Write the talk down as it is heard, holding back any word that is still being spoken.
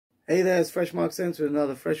Hey there, it's Fresh Mark Sense with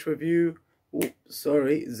another fresh review.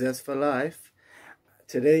 Zest for life.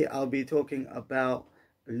 Today I'll be talking about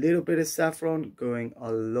a little bit of saffron going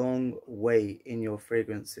a long way in your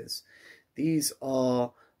fragrances. These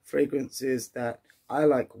are fragrances that I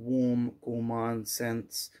like: warm, gourmand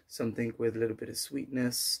scents, something with a little bit of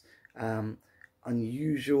sweetness,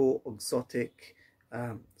 unusual, exotic,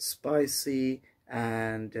 spicy,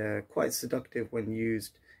 and quite seductive when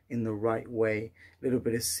used in the right way. A little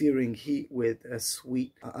bit of searing heat with a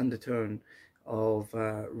sweet undertone of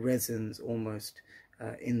resins almost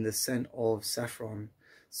in the scent of saffron.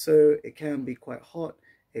 So it can be quite hot,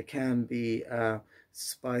 it can be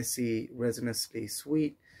spicy, resinously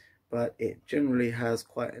sweet, but it generally has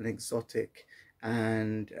quite an exotic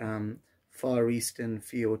and Far Eastern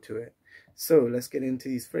feel to it. So let's get into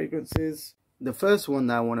these fragrances. The first one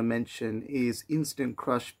that I want to mention is Instant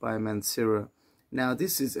Crush by Mansura. Now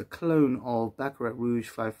this is a clone of Baccarat Rouge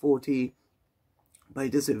 540, but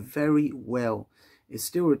it does it very well. It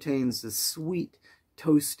still retains the sweet,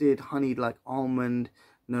 toasted, honeyed like almond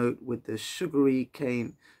note with the sugar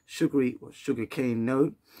cane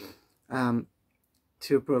note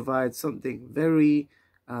to provide something very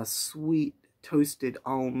sweet, toasted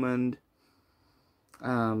almond,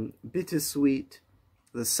 bittersweet.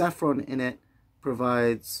 The saffron in it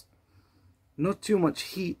provides not too much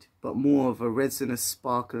heat, but more of a resinous,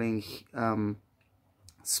 sparkling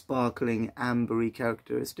ambery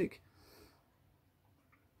characteristic.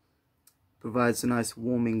 Provides a nice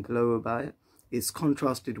warming glow about it. It's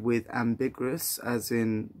contrasted with ambiguous, as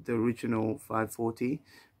in the original 540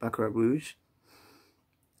 Baccarat Rouge.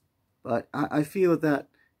 But I feel that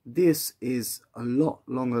this is a lot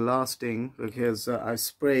longer lasting because I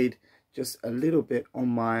sprayed just a little bit on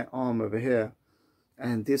my arm over here.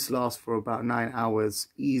 And this lasts for about 9 hours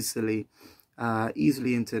easily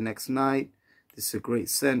into the next night. This is a great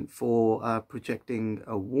scent for projecting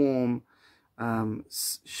a warm,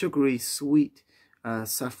 sugary, sweet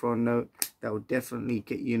saffron note that will definitely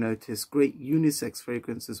get you noticed. Great unisex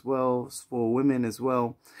fragrance as well, for women as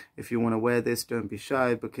well. If you want to wear this, don't be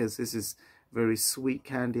shy, because this is very sweet,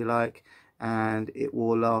 candy-like, and it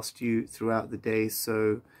will last you throughout the day.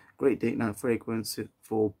 So great date night fragrance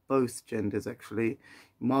for both genders actually.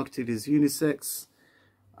 Marketed as unisex.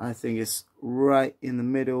 I think it's right in the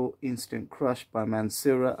middle. Instant Crush by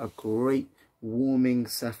Mansura, a great warming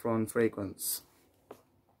saffron fragrance.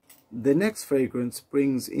 The next fragrance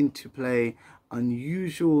brings into play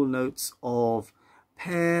unusual notes of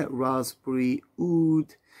pear, raspberry,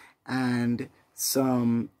 oud, and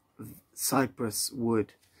some cypress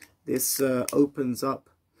wood. This opens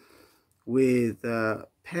up with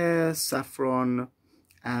pear, saffron,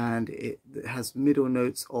 and it has middle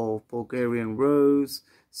notes of Bulgarian rose,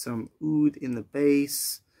 some oud in the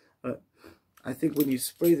base. I think when you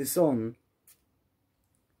spray this on,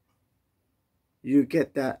 you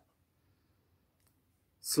get that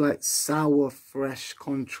slight sour fresh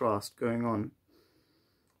contrast going on.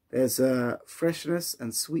 There's a freshness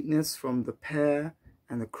and sweetness from the pear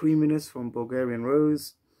and the creaminess from Bulgarian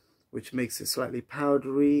rose, which makes it slightly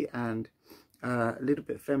powdery and a little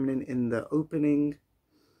bit feminine in the opening,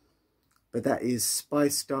 but that is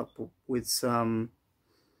spiced up with some,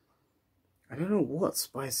 I don't know what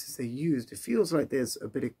spices they used. It feels like there's a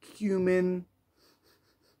bit of cumin,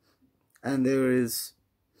 and there's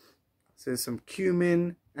some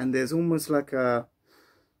cumin, and there's almost like a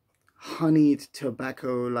honeyed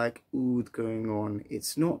tobacco like oud going on.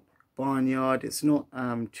 It's not barnyard, it's not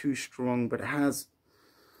too strong, but it has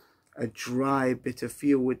a dry, bitter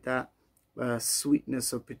feel with that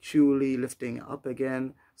sweetness of patchouli lifting it up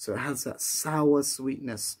again. So it has that sour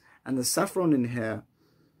sweetness, and the saffron in here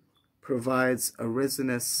provides a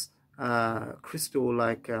resinous crystal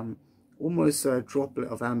like almost a droplet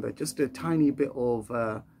of amber, just a tiny bit of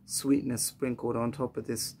sweetness sprinkled on top of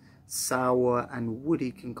this sour and woody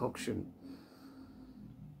concoction.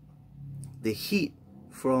 The heat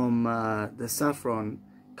from the saffron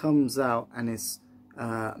comes out and is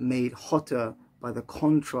made hotter by the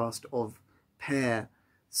contrast of pear.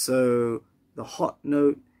 So the hot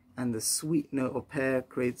note and the sweet note of pear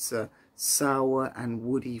creates a sour and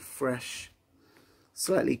woody, fresh,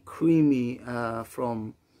 slightly creamy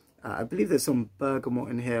from, I believe there's some bergamot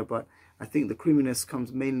in here, but I think the creaminess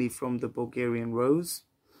comes mainly from the Bulgarian rose,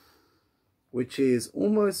 which is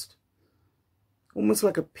almost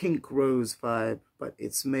like a pink rose vibe, but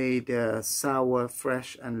it's made sour,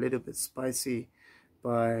 fresh, and a little bit spicy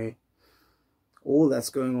by all that's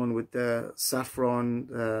going on with the saffron,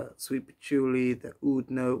 the sweet patchouli, the oud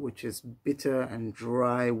note, which is bitter and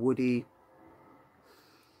dry, woody.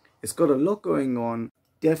 It's got a lot going on.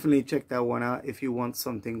 definitely check that one out if you want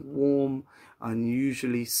something warm,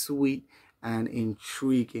 unusually sweet, and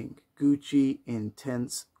intriguing. Gucci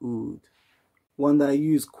Intense Oud. One that I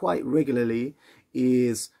use quite regularly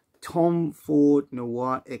is Tom Ford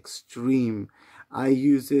Noir Extreme. I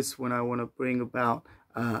use this when I want to bring about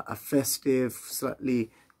a festive,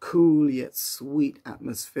 slightly cool yet sweet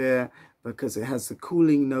atmosphere, because it has the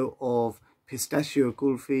cooling note of pistachio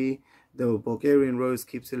kulfi. The Bulgarian rose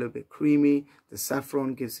keeps it a little bit creamy. The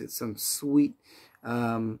saffron gives it some sweet,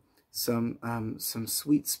 some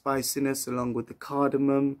sweet spiciness, along with the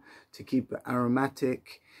cardamom to keep it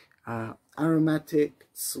aromatic. Aromatic,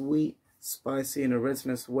 sweet, spicy in a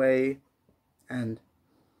resinous way, and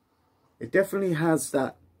it definitely has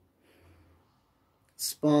that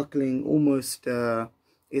sparkling, almost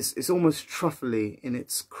it's almost truffly in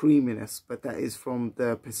its creaminess, but that is from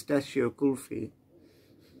the pistachio kulfi.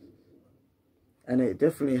 And it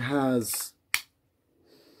definitely has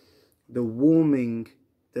the warming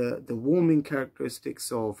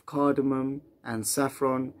characteristics of cardamom and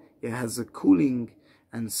saffron. It has the cooling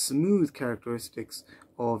and smooth characteristics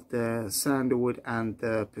of the sandalwood and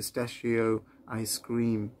the pistachio ice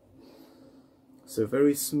cream. So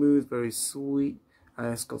very smooth, very sweet.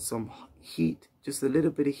 It's got some heat, just a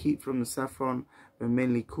little bit of heat from the saffron, but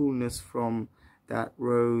mainly coolness from that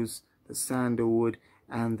rose, the sandalwood,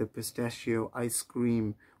 and the pistachio ice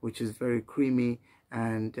cream, which is very creamy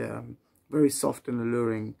and very soft and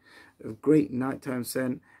alluring. A great nighttime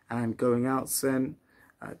scent and going out scent.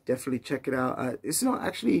 Definitely check it out. It's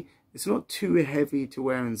not too heavy to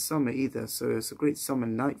wear in summer either, so it's a great summer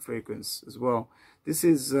night fragrance as well. This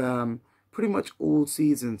is pretty much all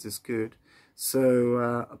seasons is good. So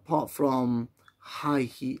apart from high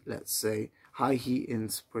heat, let's say high heat in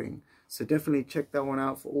spring. So definitely check that one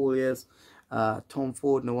out for all ears. Tom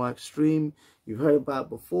Ford Noir Extreme. You've heard about it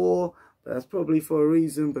before, but that's probably for a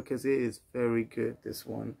reason, because it is very good, this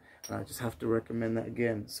one. I just have to recommend that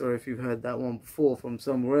again. Sorry if you've heard that one before from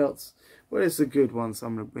somewhere else, but it's a good one, so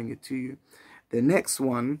I'm going to bring it to you. The next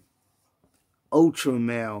one, Ultra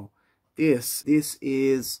Male. This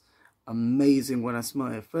is amazing. When I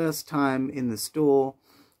smelled it first time in the store,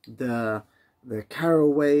 the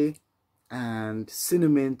caraway and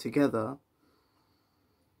cinnamon together,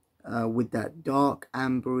 with that dark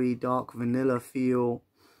ambery, dark vanilla feel,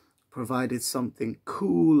 provided something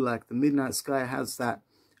cool. Like the Midnight Sky has that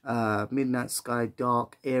Midnight Sky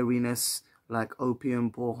dark airiness, like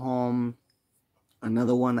Opium Pour Homme.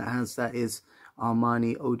 Another one that has that is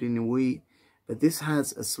Armani Eau de Nuit, but this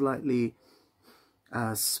has a slightly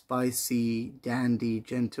spicy, dandy,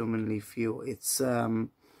 gentlemanly feel. It's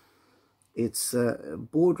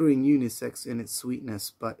bordering unisex in its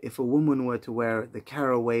sweetness, but if a woman were to wear it, the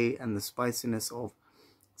caraway and the spiciness of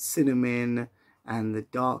cinnamon and the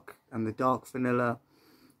dark vanilla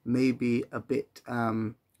may be a bit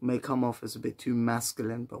may come off as a bit too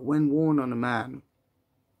masculine. But when worn on a man,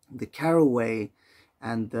 the caraway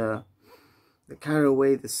and the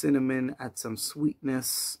cinnamon add some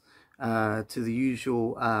sweetness to the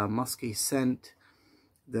usual musky scent.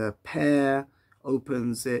 The pear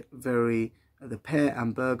opens it the pear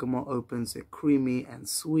and bergamot opens it creamy and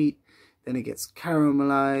sweet. Then it gets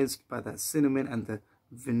caramelized by that cinnamon and the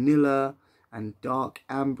vanilla and dark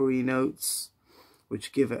ambery notes,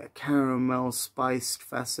 which give it a caramel spiced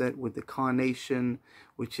facet, with the carnation,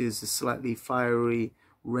 which is a slightly fiery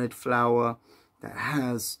red flower that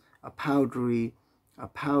has a powdery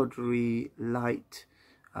light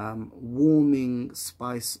warming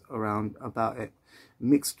spice about it,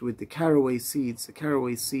 mixed with the caraway seeds. The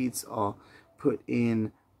caraway seeds are put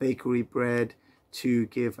in bakery bread to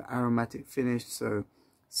give aromatic finish. So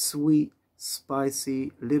sweet,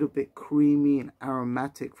 spicy, a little bit creamy and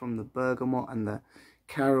aromatic from the bergamot and the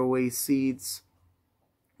caraway seeds.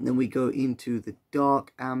 And then we go into the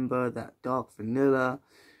dark amber, that dark vanilla.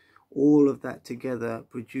 All of that together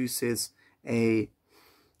produces a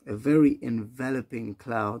very enveloping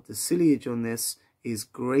cloud. The foliage on this is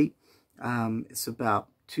great. It's about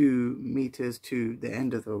 2 meters to the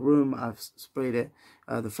end of the room. I've sprayed it.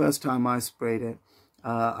 The first time I sprayed it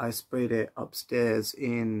upstairs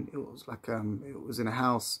it was in a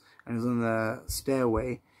house, and it was on the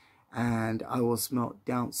stairway, and I was smelt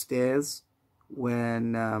downstairs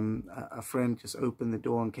when a friend just opened the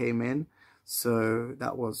door and came in. So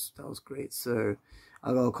that was great. So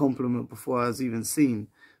I got a compliment before I was even seen.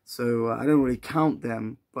 So I don't really count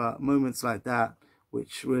them, but moments like that,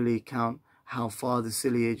 which really count how far the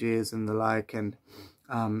foliage is and the like. And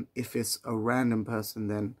if it's a random person,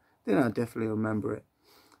 then I definitely remember it.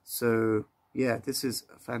 So yeah, this is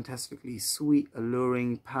fantastically sweet,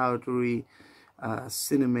 alluring, powdery,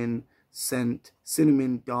 cinnamon scent,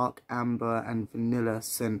 cinnamon, dark amber, and vanilla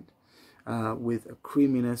scent, with a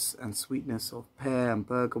creaminess and sweetness of pear and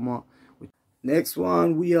bergamot. Next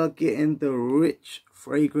one, we are getting the rich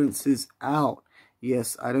fragrances out.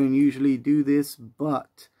 Yes, I don't usually do this,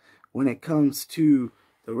 but when it comes to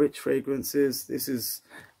the rich fragrances, this is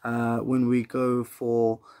when we go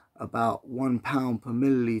for about £1 per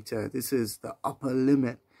milliliter. This is the upper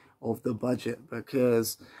limit of the budget,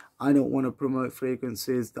 because I don't want to promote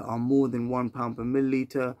fragrances that are more than £1 per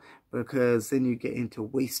milliliter, because then you get into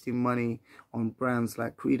wasting money on brands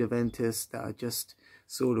like Creed Aventus that are just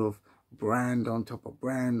sort of brand on top of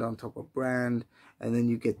brand on top of brand, and then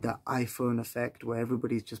you get that iPhone effect where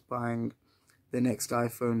everybody's just buying the next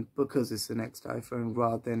iPhone because it's the next iPhone,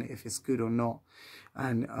 rather than if it's good or not,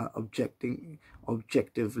 and objectively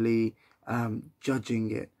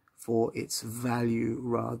judging it for its value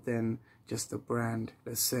rather than just the brand,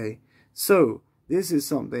 let's say. So this is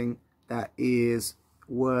something that is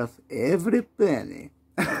worth every penny.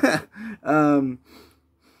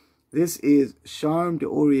 This is Charme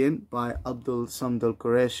d'Orient by Abdul Samdal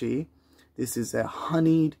Qureshi. This is a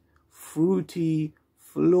honeyed, fruity,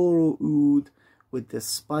 floral oud with the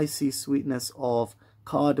spicy sweetness of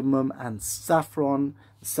cardamom and saffron.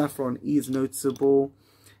 Saffron is noticeable.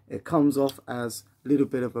 It comes off as a little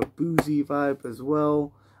bit of a boozy vibe as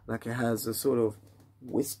well. Like it has a sort of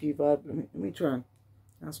whiskey vibe. Let me try and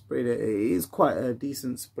I'll spray it. It is quite a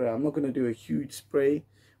decent spray. I'm not going to do a huge spray,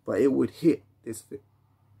 but it would hit this fit.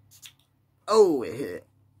 Oh, it hit.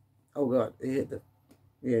 Oh god, it hit that.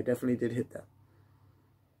 Yeah, it definitely did hit that.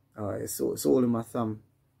 Alright, it's all in my thumb.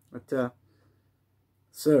 But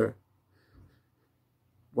so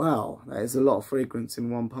wow, that is a lot of fragrance in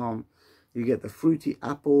one palm. You get the fruity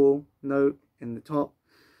apple note in the top,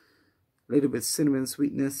 a little bit cinnamon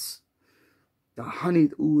sweetness. The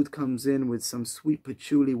honeyed oud comes in with some sweet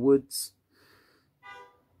patchouli woods.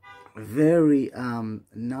 Very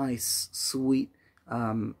nice, sweet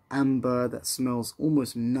amber that smells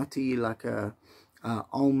almost nutty, like a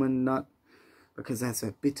almond nut, because that's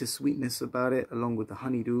a bitter sweetness about it, along with the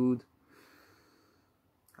honeyed oud.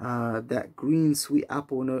 That green sweet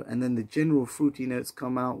apple note, and then the general fruity notes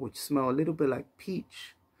come out, which smell a little bit like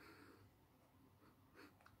peach,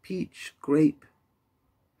 grape,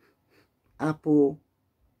 apple,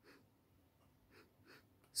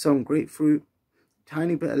 some grapefruit,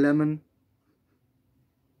 tiny bit of lemon.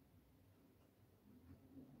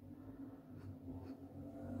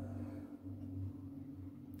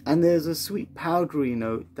 And there's a sweet powdery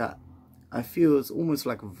note that I feel is almost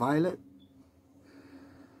like violet.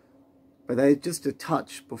 But there's just a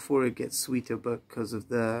touch before it gets sweeter, because of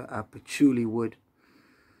the patchouli wood.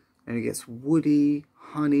 And it gets woody,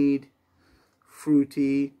 honeyed,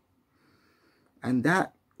 fruity. And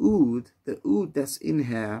that oud, the oud that's in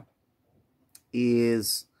here,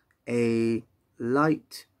 is a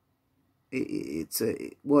light, it's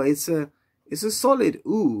a solid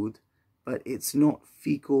oud, but it's not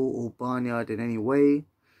fecal or barnyard in any way.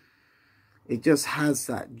 It just has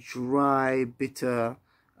that dry, bitter,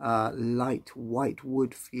 light white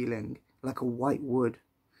wood feeling, like a white wood,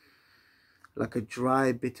 like a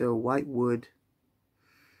dry, bitter white wood.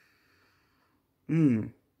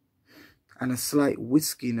 And a slight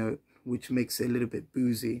whiskey note, which makes it a little bit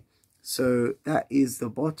boozy. So that is the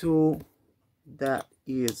bottle. That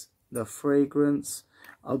is the fragrance.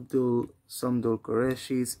 Abdul Samdal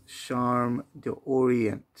Qureshi's Charme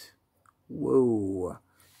d'Orient. Whoa,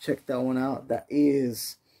 check that one out. That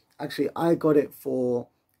is, actually, I got it for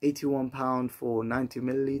 £81 for 90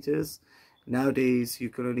 milliliters. Nowadays you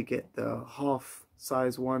can only get the half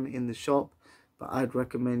size one in the shop, but I'd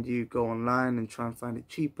recommend you go online and try and find it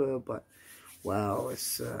cheaper. But wow,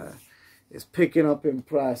 it's picking up in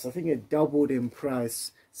price. I think it doubled in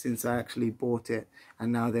price since I actually bought it,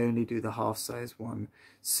 and now they only do the half size one.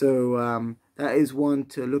 So that is one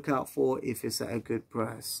to look out for if it's at a good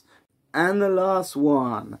price. And the last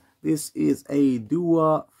one, this is a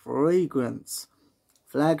Dua fragrance.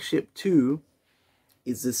 Flagship 2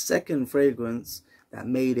 is the second fragrance that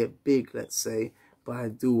made it big, let's say, by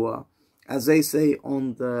Dua. As they say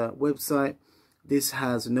on the website, this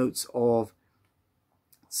has notes of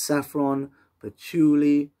saffron,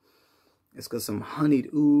 patchouli. It's got some honeyed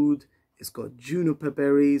oud. It's got juniper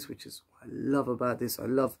berries, which is what I love about this. I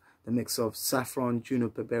love the mix of saffron,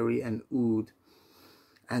 juniper berry, and oud.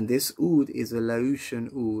 And this oud is a Laotian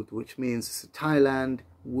oud, which means it's a Thailand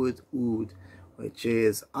wood oud, which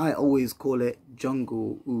is, I always call it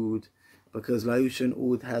jungle oud, because Laotian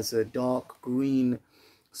oud has a dark green,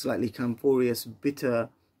 slightly camphorous, bitter,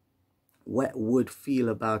 wet wood feel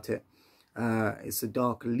about it. It's a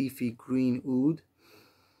dark leafy green oud.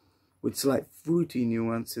 with slight fruity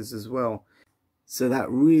nuances as well. So that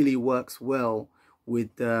really works well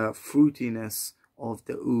with the fruitiness of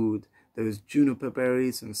the oud, those juniper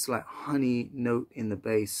berries and slight honey note in the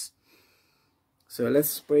base. So let's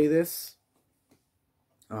spray this.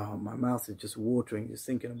 Oh, my mouth is just watering just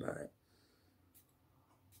thinking about it.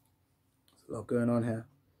 There's a lot going on here.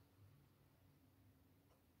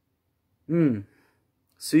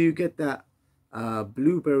 So you get that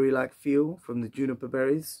blueberry-like feel from the juniper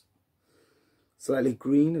berries. Slightly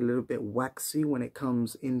green, a little bit waxy when it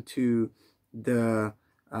comes into the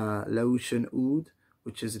Laotian oud,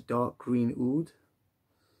 which is a dark green oud.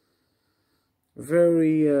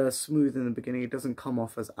 Very smooth in the beginning. It doesn't come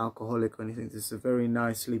off as alcoholic or anything. This is a very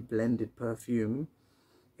nicely blended perfume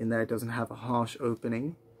in that it doesn't have a harsh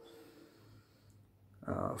opening.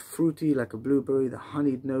 Fruity like a blueberry, the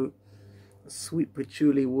honeyed note. Sweet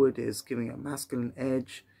patchouli wood is giving a masculine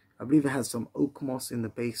edge. I believe it has some oak moss in the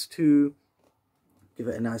base too. Give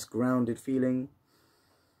it a nice grounded feeling.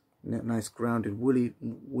 Nice grounded woody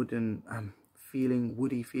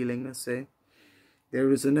feeling, let's say.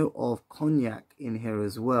 There is a note of cognac in here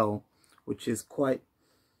as well, which is quite,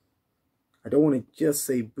 I don't want to just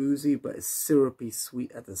say boozy, but it's syrupy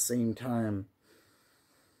sweet at the same time.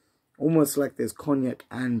 Almost like there's cognac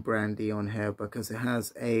and brandy on here, because it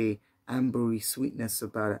has a ambery sweetness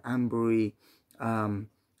about it, ambery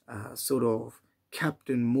sort of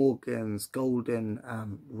Captain Morgan's golden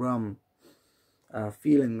rum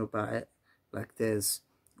feeling about it, like there's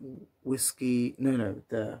whiskey,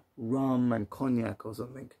 the rum and cognac or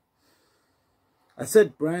something. I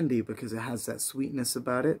said brandy because it has that sweetness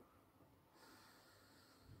about it,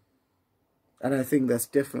 and I think that's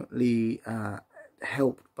definitely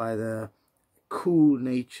helped by the cool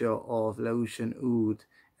nature of Laotian oud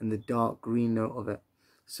and the dark green note of it.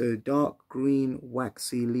 So dark green,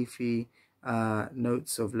 waxy, leafy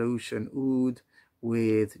notes of Laotian oud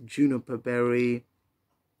with juniper berry.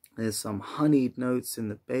 There's some honeyed notes in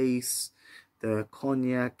the base. The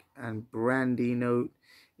cognac and brandy note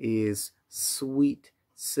is sweet,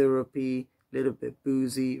 syrupy, little bit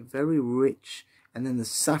boozy, very rich. And then the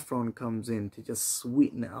saffron comes in to just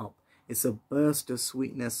sweeten it up. It's a burst of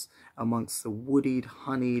sweetness amongst the woodied,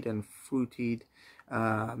 honeyed and fruited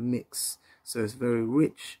mix. So it's very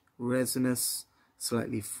rich, resinous,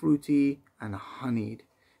 slightly fruity and honeyed.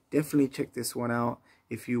 Definitely check this one out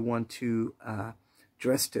if you want to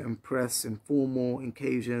dress to impress in formal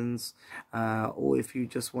occasions, or if you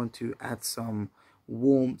just want to add some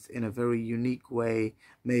warmth in a very unique way,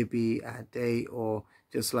 maybe at a date or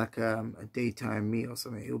just like a daytime meal or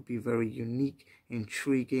something. It'll be very unique,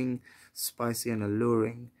 intriguing, spicy and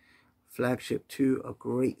alluring. Flagship 2, a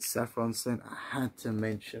great saffron scent. I had to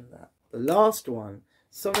mention that. The last one,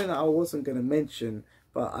 something that I wasn't going to mention,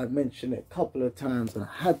 but I've mentioned it a couple of times and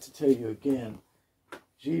I had to tell you again.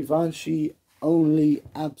 Givenchy Only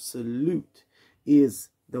Absolute is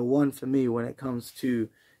the one for me when it comes to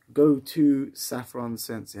go-to saffron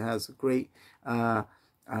scents. It has a great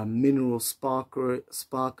mineral sparkling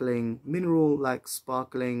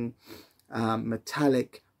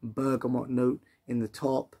metallic bergamot note in the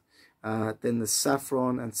top. Then the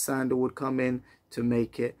saffron and sandalwood come in to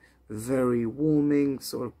make it very warming,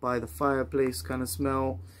 sort of by the fireplace kind of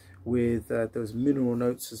smell, with those mineral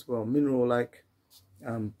notes as well, mineral like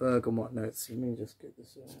bergamot notes. Let me just get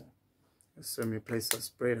this. There's so many places I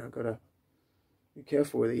sprayed. I've got to be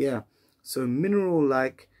careful with it. Yeah, so mineral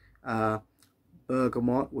like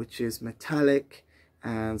bergamot, which is metallic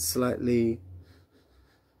and slightly,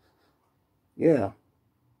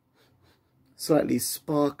 slightly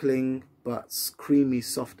sparkling but creamy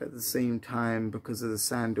soft at the same time because of the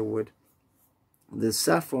sandalwood. The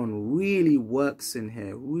saffron really works in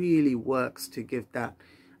here, really works to give that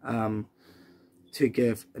to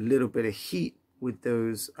give a little bit of heat with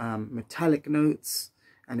those metallic notes,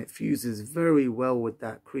 and it fuses very well with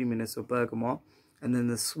that creaminess of bergamot. And then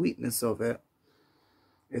the sweetness of it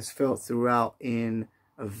is felt throughout in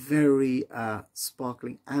a very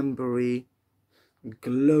sparkling, ambery,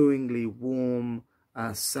 glowingly warm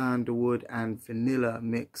sandalwood and vanilla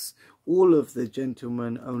mix. All of the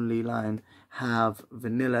Gentleman Only line have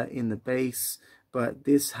vanilla in the base, but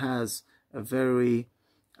this has a very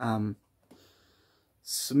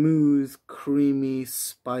smooth, creamy,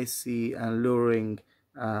 spicy and alluring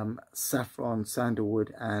saffron,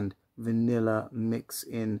 sandalwood and vanilla mix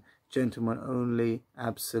in Gentleman Only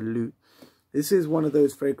Absolute. This is one of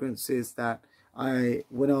those fragrances that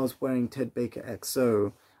when I was wearing Ted Baker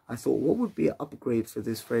XO, I thought, what would be an upgrade for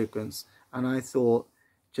this fragrance? And I thought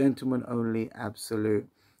Gentleman Only Absolute.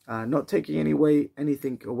 Not taking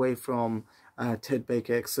anything away from Ted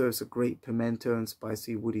Baker XO is a great pimento and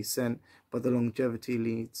spicy woody scent, but the longevity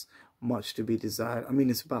leaves much to be desired. I mean,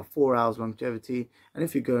 it's about 4 hours longevity, and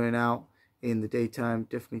if you're going out in the daytime,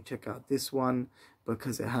 definitely check out this one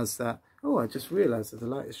because it has that. Oh, I just realized that the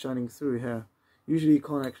light is shining through here. Usually you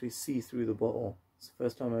can't actually see through the bottle. It's the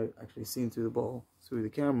first time I've actually seen through the bottle through the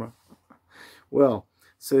camera. Well,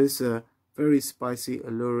 so it's a very spicy,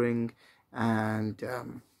 alluring, and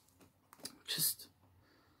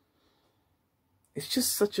it's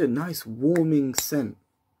just such a nice warming scent.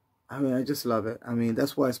 I mean, I just love it. I mean,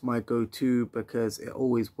 that's why it's my go-to, because it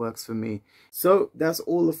always works for me. So that's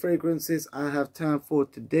all the fragrances I have time for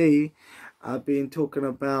today. I've been talking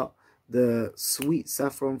about the sweet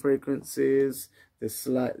saffron fragrances, the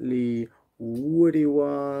slightly woody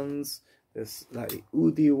ones, the slightly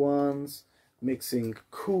oudi ones, mixing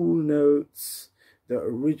cool notes, the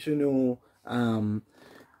original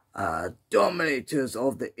dominators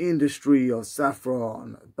of the industry of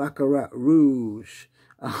saffron, Baccarat Rouge,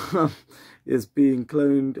 is being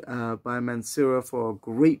cloned by Mansura for a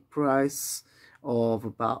great price of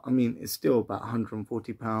about, I mean, it's still about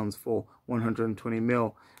 £140 for 120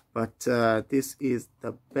 ml, but this is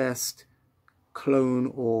the best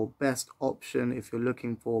clone or best option if you're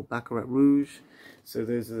looking for Baccarat Rouge. So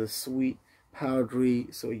those are the sweet, powdery,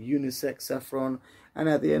 sort of unisex saffron, and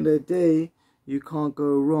at the end of the day, you can't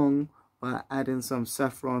go wrong by adding some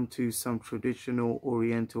saffron to some traditional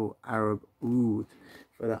Oriental Arab oud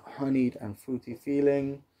for that honeyed and fruity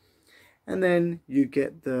feeling. And then you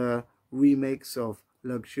get the remakes of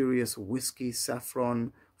luxurious whiskey,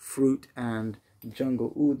 saffron, fruit and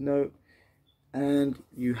jungle oud note. And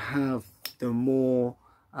you have the more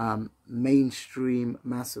mainstream,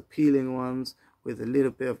 mass appealing ones with a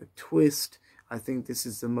little bit of a twist. I think this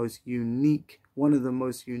is the most unique, one of the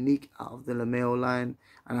most unique out of the La Mer line,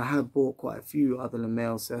 and I have bought quite a few other La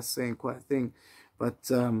Mer, so that's saying quite a thing, but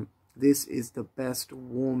this is the best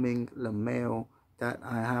warming La Mer that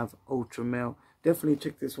I have, ultra male. Definitely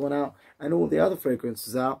check this one out and all the other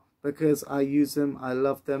fragrances out, because I use them, I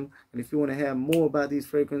love them. And if you want to hear more about these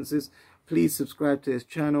fragrances, please subscribe to this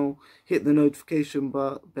channel, hit the notification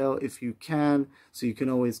bell if you can, so you can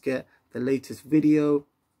always get the latest video.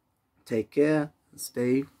 Take care and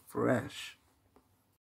stay fresh.